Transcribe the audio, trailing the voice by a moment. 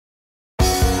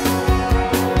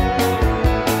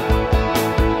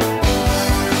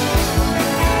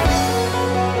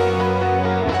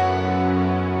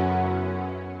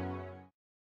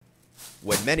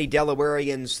Many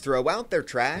Delawareans throw out their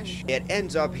trash. It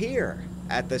ends up here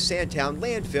at the Sandtown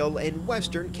Landfill in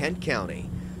western Kent County.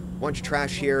 Once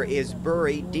trash here is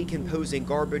buried, decomposing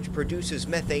garbage produces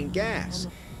methane gas.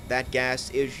 That gas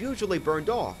is usually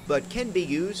burned off, but can be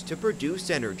used to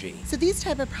produce energy. So these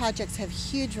type of projects have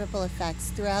huge ripple effects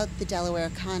throughout the Delaware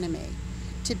economy.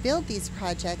 To build these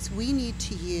projects, we need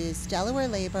to use Delaware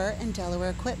labor and Delaware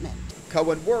equipment.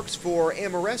 Cohen works for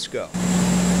Ameresco,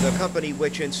 the company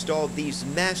which installed these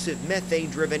massive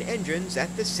methane-driven engines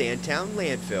at the Sandtown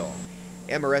landfill.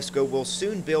 Ameresco will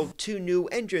soon build 2 new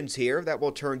engines here that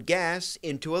will turn gas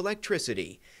into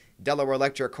electricity. Delaware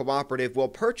Electric Cooperative will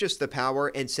purchase the power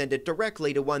and send it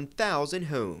directly to 1,000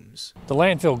 homes. The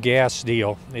landfill gas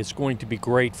deal is going to be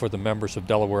great for the members of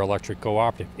Delaware Electric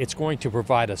Cooperative. It's going to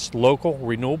provide us local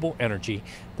renewable energy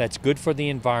that's good for the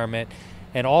environment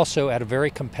and also at a very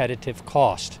competitive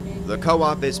cost. The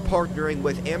co-op is partnering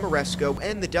with Ameresco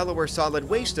and the Delaware Solid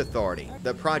Waste Authority.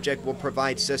 The project will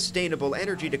provide sustainable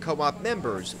energy to co-op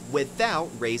members without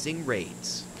raising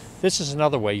rates. This is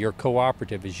another way your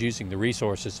cooperative is using the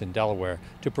resources in Delaware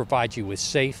to provide you with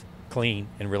safe, clean,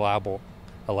 and reliable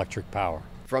electric power.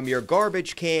 From your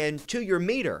garbage can to your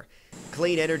meter,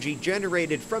 clean energy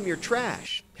generated from your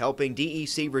trash, helping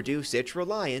DEC reduce its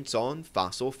reliance on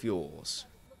fossil fuels.